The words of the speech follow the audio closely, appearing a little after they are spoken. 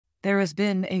There has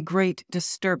been a great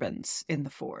disturbance in the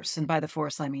force, and by the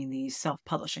force, I mean the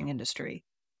self-publishing industry.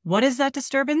 What is that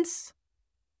disturbance?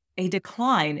 A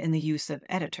decline in the use of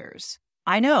editors.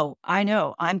 I know,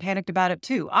 I'm panicked about it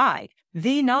too. I,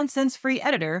 the nonsense-free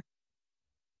editor,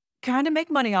 kind of make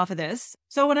money off of this.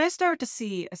 So when I start to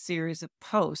see a series of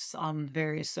posts on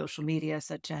various social media,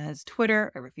 such as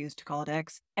Twitter, I refuse to call it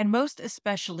X, and most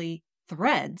especially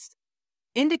Threads,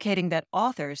 indicating that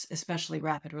authors, especially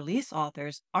rapid release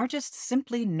authors, are just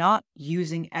simply not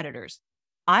using editors,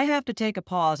 I have to take a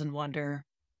pause and wonder,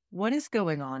 what is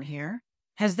going on here?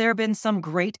 Has there been some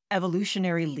great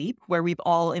evolutionary leap where we've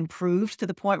all improved to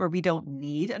the point where we don't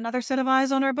need another set of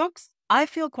eyes on our books? I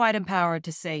feel quite empowered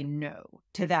to say no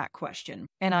to that question.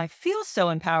 And I feel so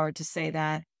empowered to say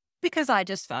that because I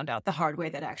just found out the hard way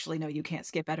that actually, no, you can't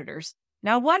skip editors.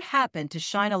 Now, what happened to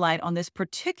shine a light on this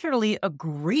particularly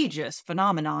egregious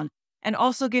phenomenon and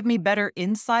also give me better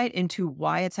insight into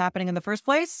why it's happening in the first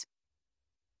place?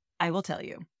 I will tell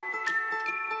you.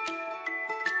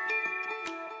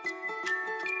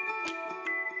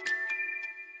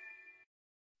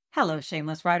 Hello,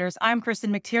 shameless writers. I'm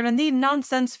Kristen McTiernan, the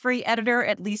nonsense-free editor,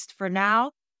 at least for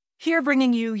now, here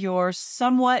bringing you your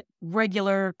somewhat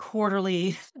regular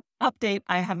quarterly update.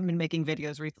 I haven't been making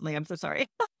videos recently. I'm so sorry.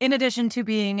 In addition to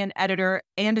being an editor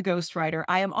and a ghostwriter,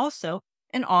 I am also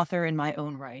an author in my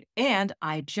own right. And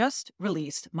I just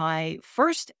released my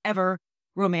first ever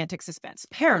romantic suspense,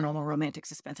 paranormal romantic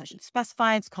suspense, I should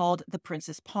specify. It's called The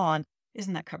Princess Pawn.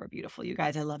 Isn't that cover beautiful, you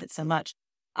guys? I love it so much.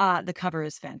 The cover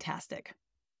is fantastic.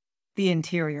 The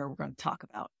interior we're going to talk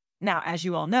about. Now, as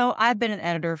you all know, I've been an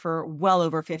editor for well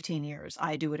over 15 years.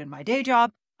 I do it in my day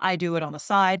job, I do it on the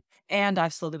side, and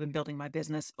I've slowly been building my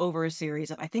business over a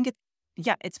series of,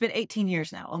 it's been 18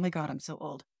 years now. Oh my God, I'm so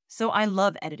old. So I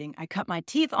love editing. I cut my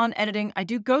teeth on editing. I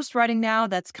do ghostwriting now.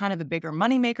 That's kind of a bigger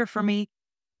moneymaker for me.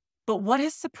 But what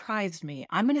has surprised me,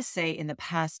 I'm going to say in the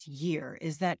past year,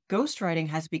 is that ghostwriting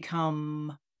has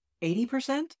become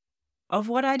 80% of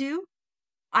what I do.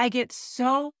 I get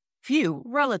so few,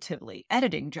 relatively,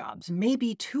 editing jobs,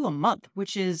 maybe 2 a month,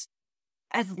 which is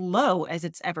as low as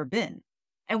it's ever been.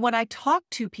 And when I talk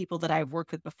to people that I've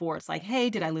worked with before, it's like,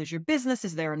 hey, did I lose your business?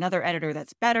 Is there another editor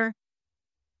that's better?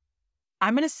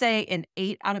 I'm going to say in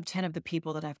 8 out of 10 of the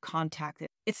people that I've contacted,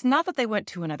 it's not that they went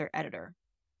to another editor.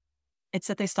 It's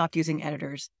that they stopped using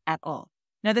editors at all.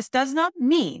 Now, this does not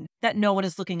mean that no one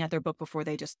is looking at their book before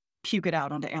they just puke it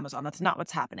out onto Amazon. That's not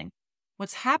what's happening.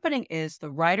 What's happening is the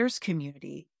writers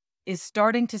community is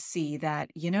starting to see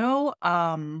that,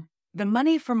 the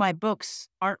money for my books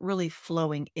aren't really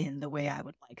flowing in the way I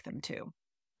would like them to.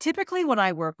 Typically, when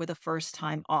I work with a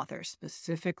first-time author,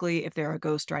 specifically if they're a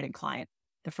ghostwriting client,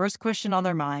 the first question on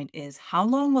their mind is, how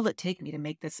long will it take me to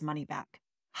make this money back?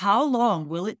 How long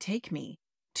will it take me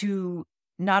to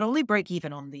not only break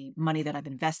even on the money that I've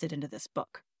invested into this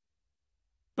book,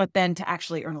 but then to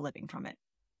actually earn a living from it?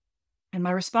 And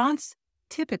my response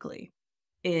typically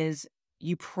is,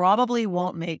 you probably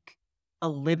won't make a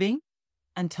living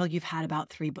until you've had about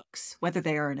 3 books, whether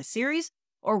they are in a series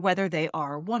or whether they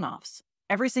are one-offs.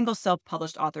 Every single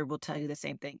self-published author will tell you the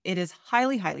same thing. It is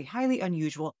highly, highly, highly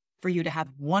unusual for you to have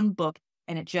one book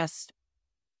and it just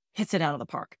hits it out of the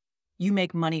park. You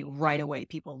make money right away.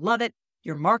 People love it.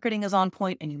 Your marketing is on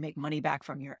point and you make money back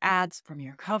from your ads, from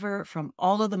your cover, from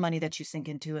all of the money that you sink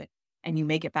into it, and you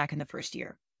make it back in the first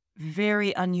year.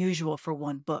 Very unusual for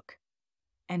one book.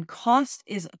 And cost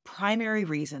is a primary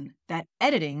reason that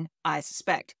editing, I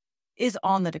suspect, is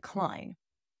on the decline.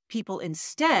 People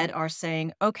instead are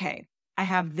saying, okay, I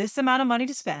have this amount of money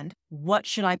to spend. What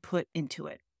should I put into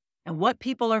it? And what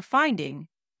people are finding,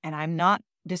 and I'm not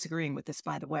disagreeing with this,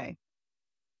 by the way,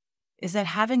 is that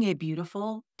having a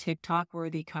beautiful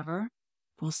TikTok-worthy cover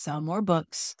will sell more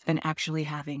books than actually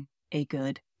having a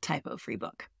good typo-free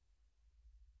book.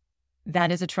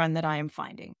 That is a trend that I am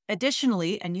finding.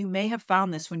 Additionally, and you may have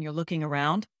found this when you're looking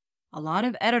around, a lot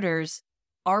of editors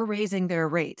are raising their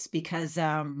rates because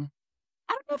I don't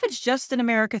know if it's just an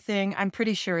America thing. I'm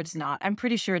pretty sure it's not. I'm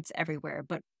pretty sure it's everywhere.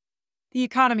 But the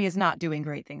economy is not doing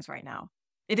great things right now.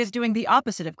 It is doing the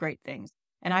opposite of great things.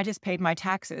 And I just paid my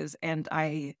taxes and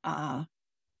I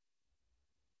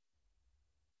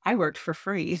worked for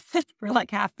free for like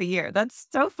half the year. That's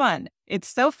so fun. It's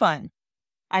so fun.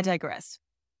 I digress.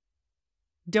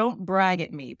 Don't brag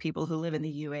at me, people who live in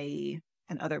the UAE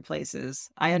and other places.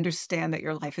 I understand that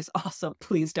your life is awesome.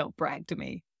 Please don't brag to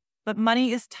me. But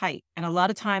money is tight. And a lot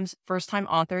of times, first-time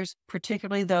authors,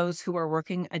 particularly those who are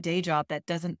working a day job that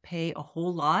doesn't pay a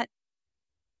whole lot,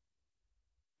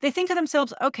 they think to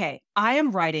themselves, okay, I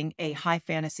am writing a high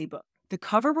fantasy book. The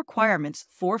cover requirements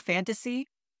for fantasy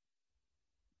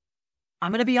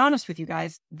I'm going to be honest with you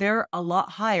guys, they're a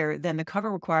lot higher than the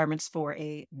cover requirements for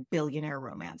a billionaire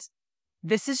romance.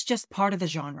 This is just part of the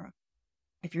genre.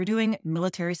 If you're doing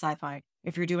military sci-fi,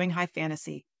 if you're doing high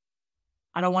fantasy,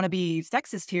 I don't want to be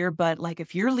sexist here, but like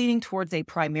if you're leaning towards a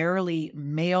primarily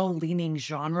male-leaning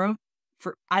genre,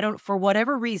 for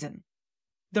whatever reason,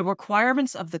 the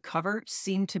requirements of the cover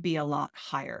seem to be a lot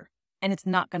higher. And it's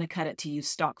not going to cut it to use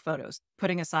stock photos.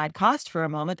 Putting aside cost for a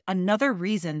moment, another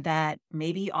reason that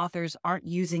maybe authors aren't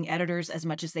using editors as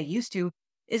much as they used to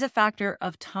is a factor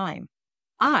of time.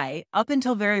 I, up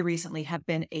until very recently, have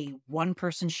been a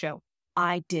one-person show.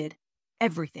 I did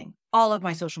everything, all of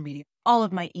my social media, all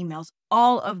of my emails,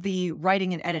 all of the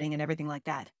writing and editing and everything like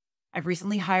that. I've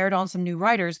recently hired on some new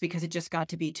writers because it just got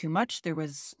to be too much. There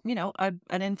was,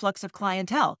 an influx of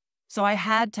clientele. So I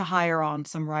had to hire on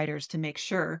some writers to make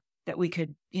sure that we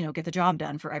could, get the job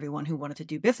done for everyone who wanted to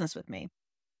do business with me.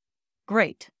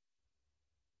 Great.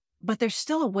 But there's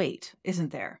still a wait,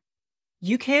 isn't there?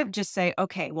 You can't just say,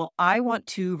 okay, well, I want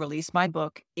to release my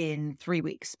book in 3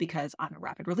 weeks because I'm a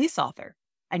rapid release author.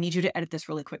 I need you to edit this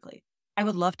really quickly. I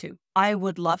would love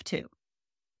to.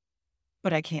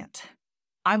 But I can't.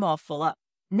 I'm all full up.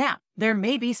 Now, there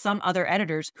may be some other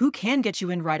editors who can get you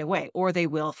in right away, or they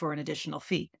will for an additional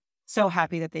fee. So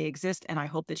happy that they exist, and I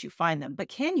hope that you find them. But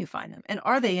can you find them? And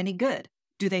are they any good?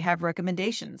 Do they have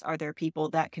recommendations? Are there people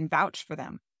that can vouch for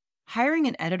them? Hiring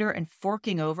an editor and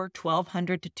forking over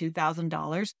 $1,200 to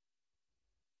 $2,000,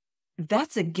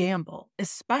 that's a gamble,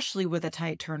 especially with a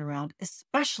tight turnaround,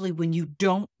 especially when you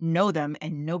don't know them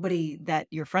and nobody that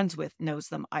you're friends with knows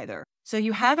them either. So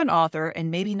you have an author,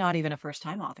 and maybe not even a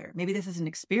first-time author. Maybe this is an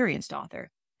experienced author.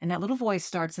 And that little voice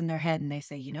starts in their head and they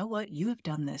say, you know what? You have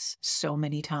done this so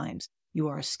many times. You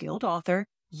are a skilled author.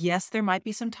 Yes, there might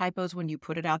be some typos when you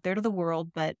put it out there to the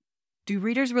world, but do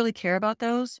readers really care about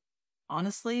those?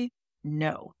 Honestly,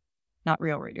 no. Not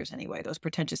real readers anyway. Those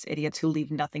pretentious idiots who leave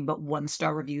nothing but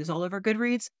 1-star reviews all over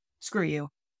Goodreads. Screw you.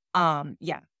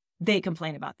 They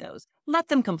complain about those. Let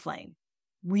them complain.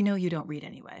 We know you don't read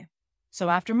anyway.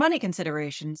 So after money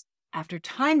considerations, after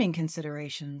timing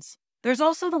considerations, there's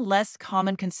also the less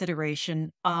common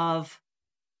consideration of,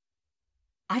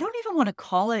 I don't even want to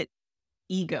call it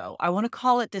ego. I want to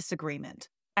call it disagreement.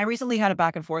 I recently had a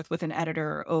back and forth with an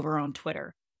editor over on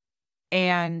Twitter.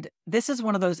 And this is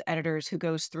one of those editors who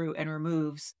goes through and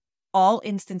removes all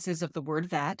instances of the word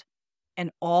that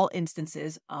and all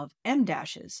instances of em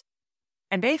dashes.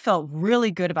 And they felt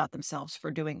really good about themselves for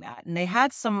doing that. And they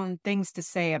had some things to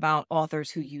say about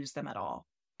authors who use them at all.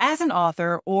 As an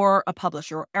author or a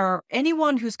publisher or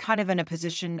anyone who's kind of in a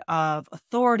position of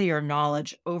authority or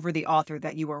knowledge over the author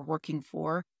that you are working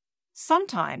for,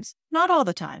 sometimes, not all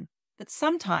the time, but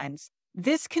sometimes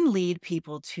this can lead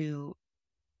people to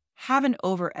have an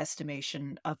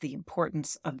overestimation of the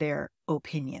importance of their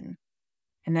opinion.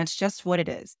 And that's just what it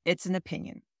is. It's an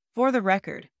opinion. For the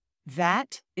record,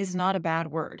 that is not a bad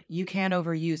word. You can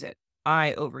overuse it.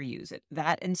 I overuse it.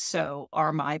 That and so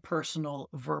are my personal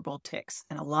verbal tics,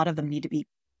 and a lot of them need to be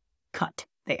cut.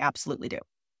 They absolutely do.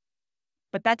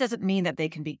 But that doesn't mean that they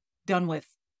can be done with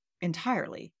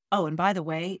entirely. Oh, and by the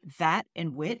way, that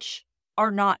and which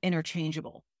are not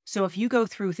interchangeable. So if you go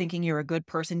through thinking you're a good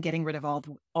person, getting rid of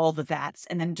all the that's,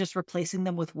 and then just replacing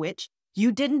them with which,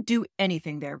 you didn't do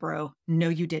anything there, bro. No,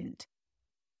 you didn't.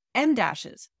 Em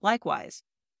dashes, likewise.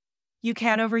 You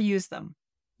can overuse them.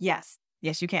 Yes,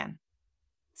 you can.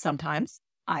 Sometimes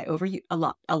I overuse a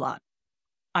lot.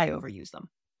 I overuse them.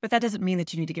 But that doesn't mean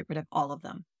that you need to get rid of all of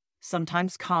them.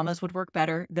 Sometimes commas would work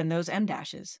better than those em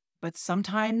dashes, but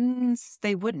sometimes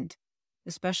they wouldn't,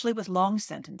 especially with long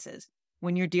sentences.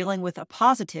 When you're dealing with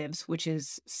appositives, which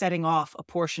is setting off a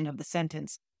portion of the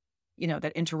sentence,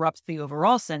 that interrupts the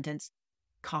overall sentence,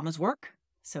 commas work.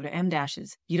 So do em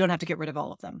dashes. You don't have to get rid of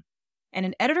all of them. And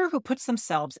an editor who puts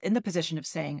themselves in the position of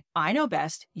saying, I know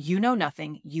best, you know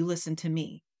nothing, you listen to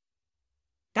me.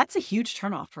 That's a huge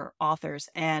turnoff for authors.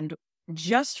 And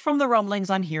just from the rumblings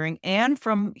I'm hearing and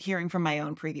from hearing from my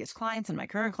own previous clients and my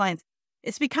current clients,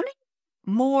 it's becoming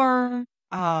more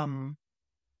common.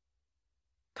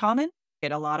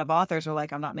 A lot of authors are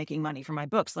like, I'm not making money for my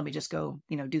books. Let me just go,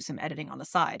 do some editing on the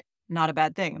side. Not a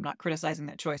bad thing. I'm not criticizing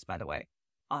that choice, by the way,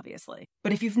 obviously.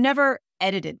 But if you've never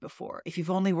edited before, if you've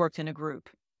only worked in a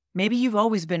group, maybe you've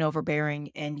always been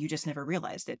overbearing and you just never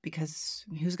realized it, because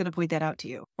who's going to point that out to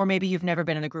you? Or maybe you've never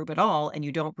been in a group at all and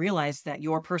you don't realize that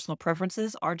your personal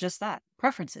preferences are just that,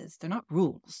 preferences. They're not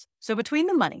rules. So between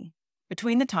the money,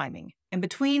 between the timing, and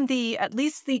between at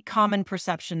least the common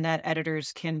perception that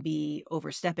editors can be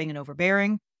overstepping and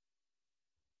overbearing,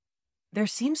 there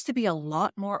seems to be a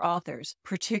lot more authors,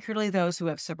 particularly those who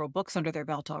have several books under their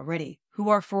belt already, who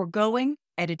are foregoing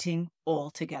editing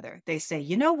altogether. They say,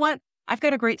 you know what? I've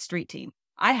got a great street team.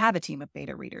 I have a team of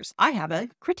beta readers. I have a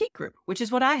critique group, which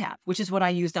is what I have, which is what I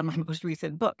used on my most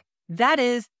recent book. That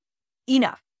is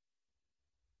enough.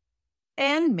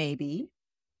 And maybe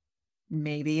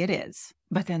it is,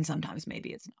 but then sometimes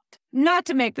maybe it's not. Not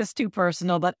to make this too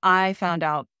personal, but I found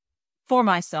out for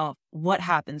myself what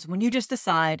happens when you just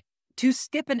decide to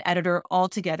skip an editor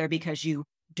altogether because you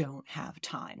don't have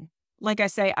time. Like I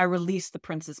say, I released The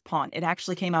Prince's Pawn. It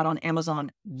actually came out on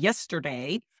Amazon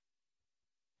yesterday,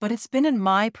 but it's been in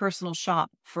my personal shop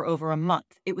for over a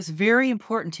month. It was very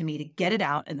important to me to get it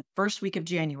out in the first week of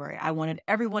January. I wanted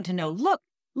everyone to know, look,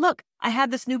 I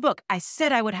had this new book. I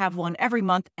said I would have one every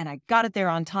month, and I got it there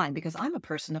on time because I'm a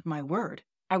person of my word.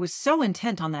 I was so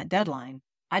intent on that deadline,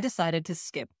 I decided to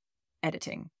skip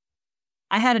editing.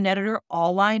 I had an editor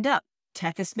all lined up,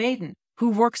 Tethys Maiden, who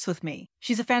works with me.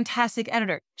 She's a fantastic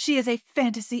editor. She is a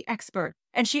fantasy expert,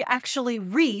 and she actually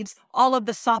reads all of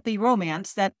the soppy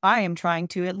romance that I am trying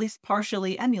to at least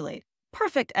partially emulate.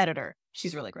 Perfect editor.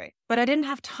 She's really great. But I didn't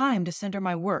have time to send her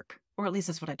my work, or at least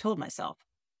that's what I told myself.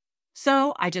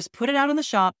 So I just put it out in the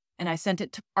shop and I sent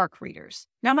it to ARC readers.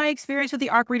 Now, my experience with the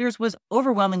ARC readers was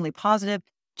overwhelmingly positive.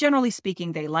 Generally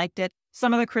speaking, they liked it.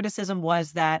 Some of the criticism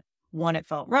was that, 1, it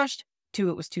felt rushed, 2,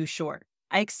 it was too short.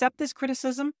 I accept this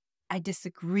criticism. I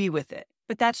disagree with it,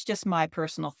 but that's just my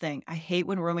personal thing. I hate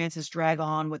when romances drag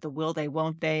on with the will they,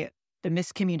 won't they, the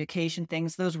miscommunication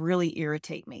things. Those really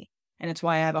irritate me. And it's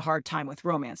why I have a hard time with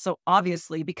romance. So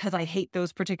obviously, because I hate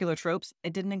those particular tropes, I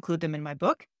didn't include them in my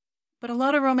book. But a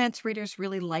lot of romance readers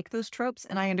really like those tropes,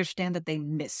 and I understand that they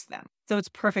miss them. So it's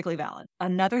perfectly valid.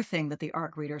 Another thing that the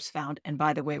ARC readers found, and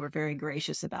by the way, were very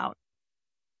gracious about.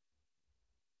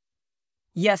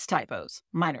 Yes, typos,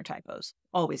 minor typos,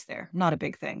 always there, not a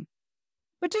big thing.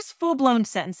 But just full-blown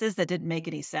sentences that didn't make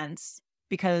any sense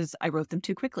because I wrote them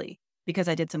too quickly, because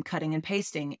I did some cutting and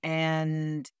pasting,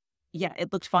 and yeah,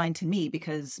 it looked fine to me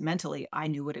because mentally I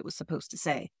knew what it was supposed to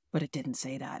say, but it didn't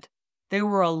say that. There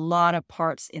were a lot of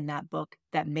parts in that book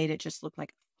that made it just look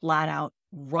like flat out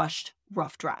rushed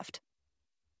rough draft,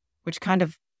 which kind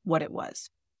of what it was.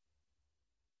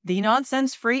 The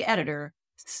nonsense-free editor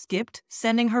skipped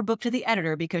sending her book to the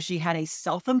editor because she had a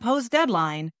self-imposed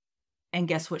deadline, and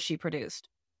guess what she produced?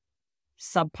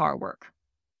 Subpar work.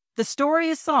 The story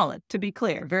is solid, to be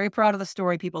clear. Very proud of the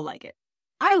story. People like it.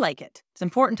 I like it. It's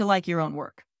important to like your own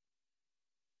work.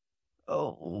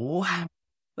 Oh,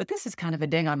 but this is kind of a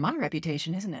ding on my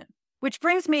reputation, isn't it? Which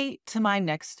brings me to my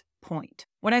next point.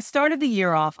 When I started the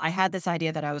year off, I had this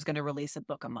idea that I was going to release a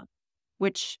book a month,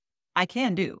 which I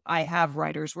can do. I have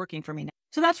writers working for me now.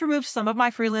 So that's removed some of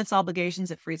my freelance obligations.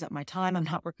 It frees up my time. I'm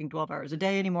not working 12 hours a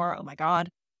day anymore. Oh my God.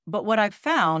 But what I've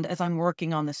found as I'm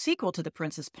working on the sequel to The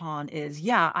Prince's Pawn is,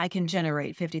 yeah, I can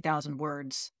generate 50,000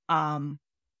 words in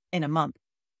a month,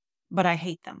 but I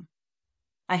hate them.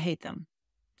 I hate them.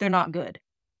 They're not good.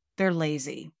 They're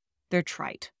lazy. They're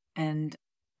trite. And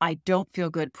I don't feel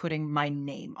good putting my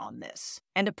name on this.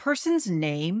 And a person's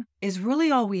name is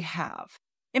really all we have.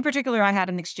 In particular, I had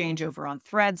an exchange over on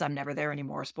Threads. I'm never there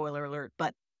anymore, spoiler alert,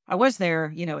 but I was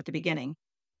there, at the beginning.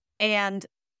 And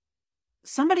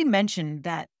somebody mentioned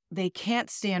that they can't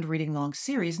stand reading long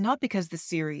series, not because the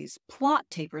series plot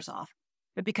tapers off,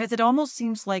 but because it almost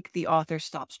seems like the author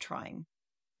stops trying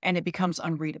and it becomes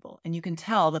unreadable. And you can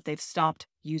tell that they've stopped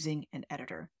using an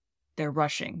editor. They're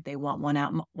rushing. They want one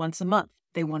out once a month.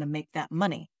 They want to make that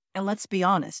money. And let's be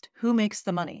honest, who makes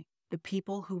the money? The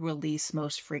people who release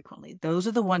most frequently. Those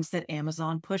are the ones that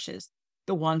Amazon pushes.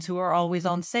 The ones who are always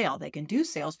on sale. They can do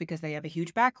sales because they have a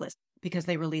huge backlist, because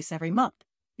they release every month,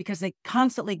 because they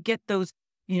constantly get those,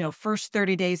 first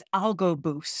 30 days algo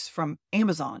boosts from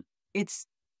Amazon. It's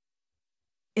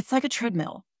like a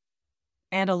treadmill.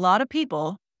 And a lot of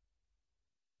people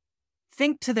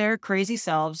think to their crazy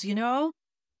selves, we can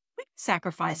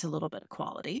sacrifice a little bit of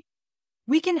quality.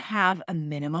 We can have a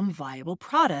minimum viable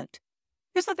product.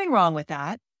 There's nothing wrong with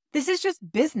that. This is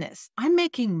just business. I'm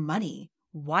making money.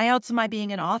 Why else am I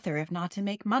being an author if not to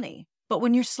make money? But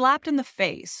when you're slapped in the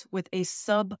face with a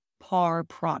subpar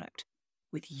product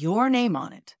with your name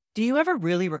on it, do you ever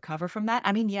really recover from that?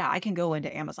 I mean, yeah, I can go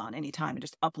into Amazon anytime and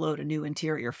just upload a new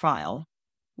interior file,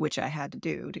 which I had to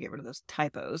do to get rid of those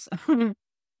typos.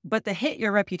 But the hit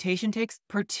your reputation takes,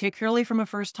 particularly from a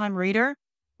first-time reader,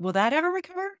 will that ever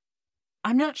recover?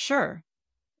 I'm not sure.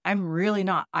 I'm really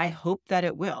not. I hope that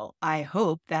it will. I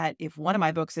hope that if one of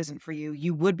my books isn't for you,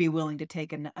 you would be willing to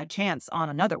take a chance on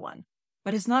another one.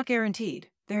 But it's not guaranteed.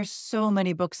 There's so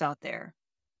many books out there.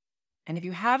 And if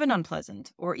you have an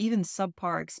unpleasant or even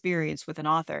subpar experience with an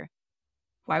author,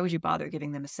 why would you bother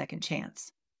giving them a second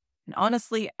chance? And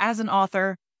honestly, as an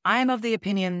author, I am of the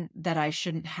opinion that I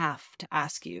shouldn't have to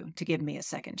ask you to give me a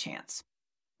second chance.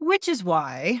 Which is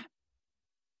why,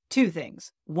 two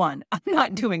things. One, I'm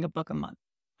not doing a book a month.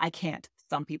 I can't.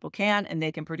 Some people can, and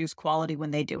they can produce quality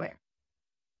when they do it.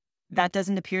 That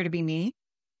doesn't appear to be me.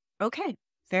 Okay,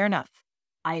 fair enough.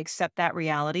 I accept that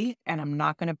reality, and I'm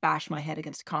not going to bash my head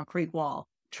against a concrete wall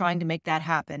trying to make that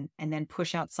happen and then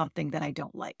push out something that I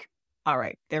don't like. All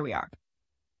right, there we are.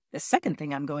 The second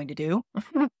thing I'm going to do,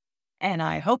 and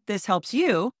I hope this helps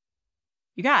you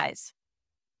guys,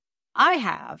 I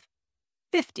have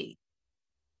 50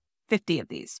 of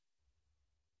these.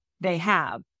 They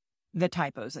have the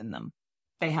typos in them.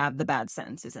 They have the bad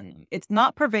sentences in them. It's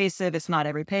not pervasive. It's not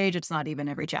every page. It's not even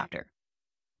every chapter.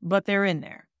 But they're in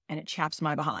there, and it chaps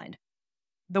my behind.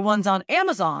 The ones on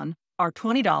Amazon are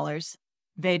 $20.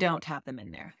 They don't have them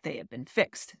in there. They have been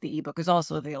fixed. The ebook is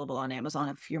also available on Amazon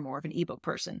if you're more of an ebook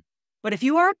person. But if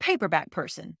you are a paperback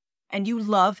person and you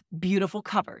love beautiful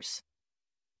covers,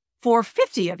 for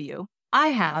 50 of you, I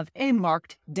have a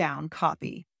marked down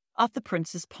copy of The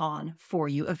Prince's Pawn for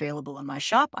you available in my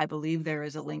shop. I believe there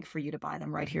is a link for you to buy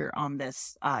them right here on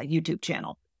this YouTube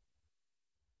channel.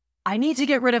 I need to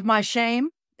get rid of my shame.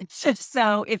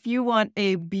 So if you want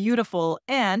a beautiful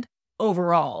and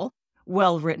overall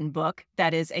well-written book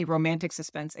that is a romantic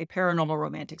suspense, a paranormal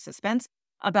romantic suspense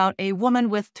about a woman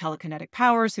with telekinetic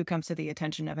powers who comes to the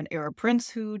attention of an Arab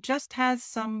prince who just has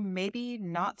some maybe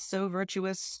not so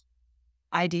virtuous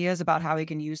ideas about how he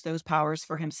can use those powers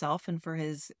for himself and for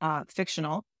his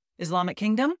fictional Islamic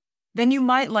kingdom, then you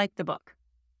might like the book,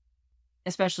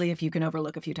 especially if you can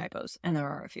overlook a few typos, and there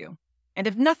are a few. And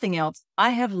if nothing else, I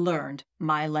have learned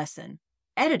my lesson.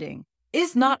 Editing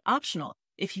is not optional.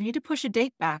 If you need to push a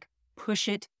date back, push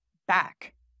it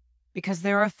back, because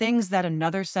there are things that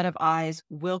another set of eyes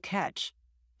will catch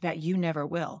that you never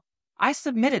will. I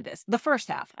submitted the first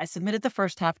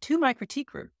half to my critique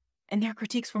group, and their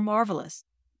critiques were marvelous.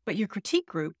 But your critique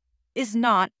group is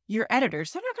not your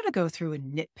editors. They're not going to go through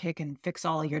and nitpick and fix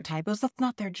all of your typos. That's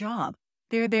not their job.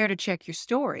 They're there to check your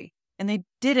story, and they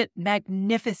did it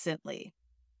magnificently.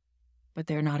 But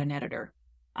they're not an editor.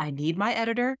 I need my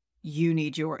editor. You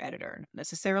need your editor. Not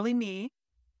necessarily me,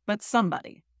 but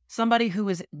somebody who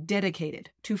is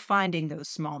dedicated to finding those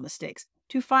small mistakes,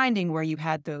 to finding where you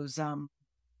had those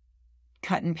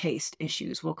cut and paste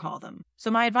issues, we'll call them. So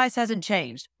my advice hasn't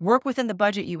changed. Work within the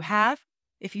budget you have.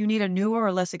 If you need a newer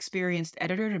or less experienced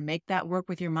editor to make that work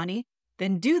with your money,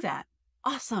 then do that.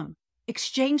 Awesome.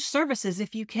 Exchange services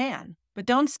if you can, but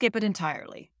don't skip it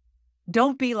entirely.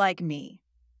 Don't be like me.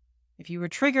 If you were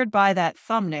triggered by that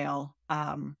thumbnail,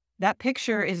 that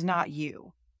picture is not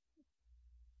you.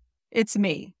 It's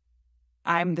me.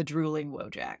 I'm the drooling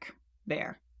Wojak.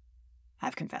 There.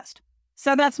 I've confessed.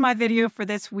 So that's my video for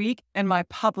this week and my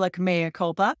public mea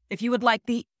culpa. If you would like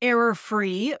the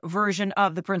error-free version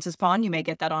of The Prince's Pawn, you may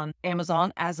get that on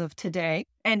Amazon as of today.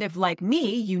 And if, like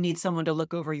me, you need someone to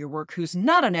look over your work who's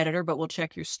not an editor but will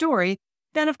check your story,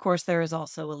 then of course there is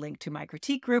also a link to my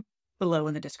critique group below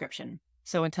in the description.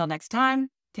 So until next time,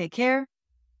 take care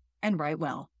and write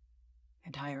well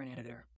and hire an editor.